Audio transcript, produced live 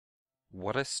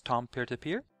What is TomP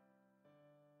Peer-to-Peer?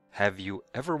 Have you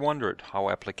ever wondered how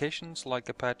applications like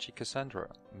Apache Cassandra,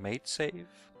 MaidSafe,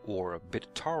 or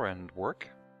BitTorrent work?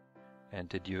 And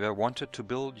did you ever wanted to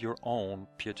build your own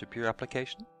peer-to-peer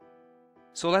application?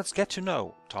 So let's get to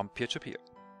know TomP Peer-to-Peer.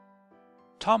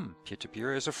 TomP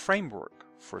Peer-to-Peer is a framework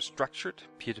for structured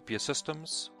peer-to-peer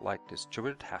systems like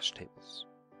distributed hash tables.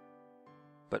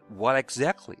 But what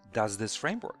exactly does this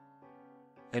framework?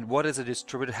 And what is a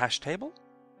distributed hash table?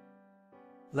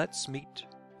 Let's meet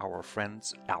our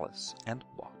friends Alice and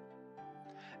Bob.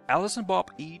 Alice and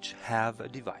Bob each have a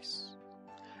device.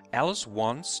 Alice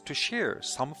wants to share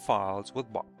some files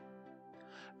with Bob.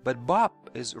 But Bob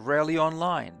is rarely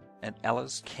online and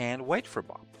Alice can't wait for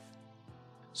Bob.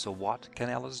 So what can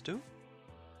Alice do?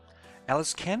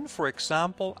 Alice can, for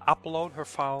example, upload her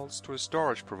files to a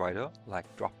storage provider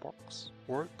like Dropbox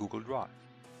or Google Drive.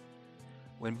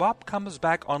 When Bob comes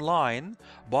back online,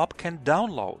 Bob can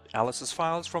download Alice's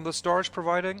files from the storage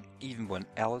provider even when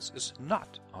Alice is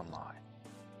not online.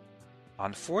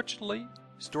 Unfortunately,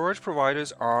 storage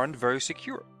providers aren't very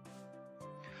secure.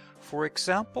 For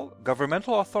example,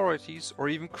 governmental authorities or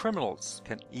even criminals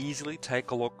can easily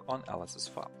take a look on Alice's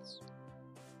files.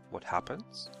 What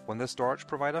happens when the storage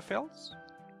provider fails?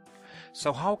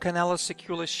 So how can Alice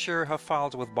securely share her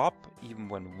files with Bob even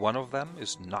when one of them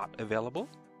is not available?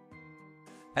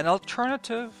 An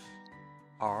alternative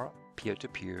are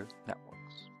peer-to-peer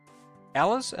networks.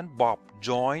 Alice and Bob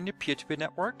join a peer-to-peer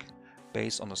network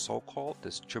based on the so-called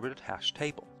distributed hash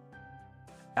table.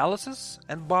 Alice's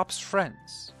and Bob's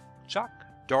friends, Chuck,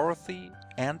 Dorothy,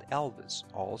 and Elvis,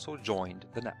 also joined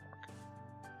the network.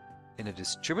 In a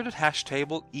distributed hash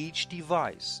table, each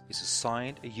device is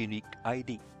assigned a unique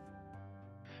ID.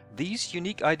 These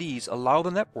unique IDs allow the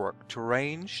network to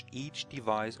arrange each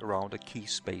device around a key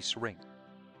space ring.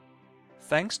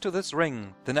 Thanks to this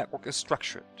ring, the network is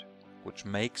structured, which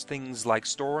makes things like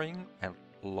storing and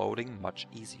loading much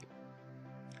easier.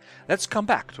 Let's come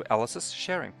back to Alice's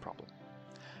sharing problem.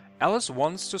 Alice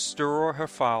wants to store her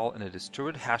file in a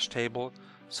distributed hash table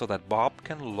so that Bob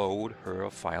can load her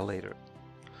file later.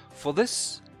 For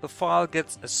this, the file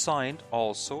gets assigned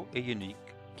also a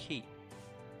unique key.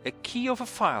 A key of a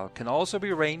file can also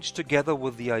be arranged together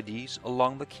with the IDs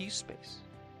along the key space.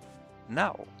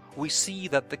 Now, we see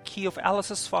that the key of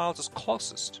Alice's files is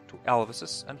closest to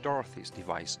Elvis's and Dorothy's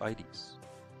device IDs.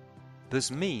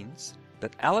 This means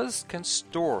that Alice can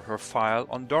store her file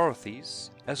on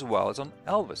Dorothy's as well as on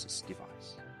Elvis's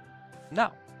device.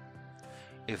 Now,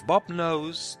 if Bob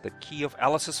knows the key of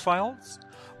Alice's files,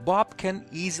 Bob can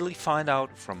easily find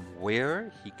out from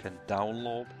where he can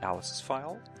download Alice's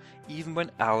file, even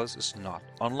when Alice is not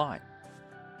online.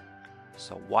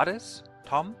 So what is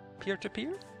TomP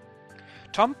Peer-to-Peer?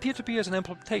 TomP Peer-to-Peer is an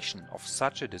implementation of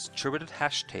such a distributed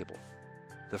hash table.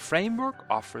 The framework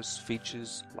offers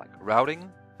features like routing,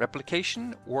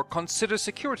 replication, or consider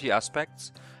security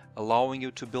aspects, allowing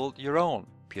you to build your own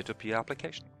peer-to-peer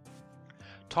application.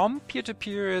 TomP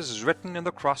Peer-to-Peer is written in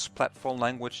the cross-platform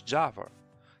language Java,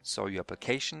 so your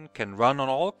application can run on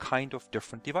all kinds of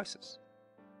different devices.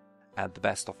 And the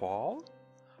best of all,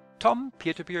 TomP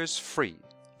Peer-to-Peer is free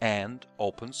and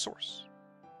open source.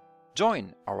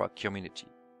 Join our community.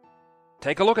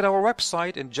 Take a look at our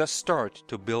website and just start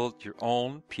to build your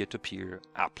own peer-to-peer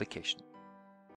application.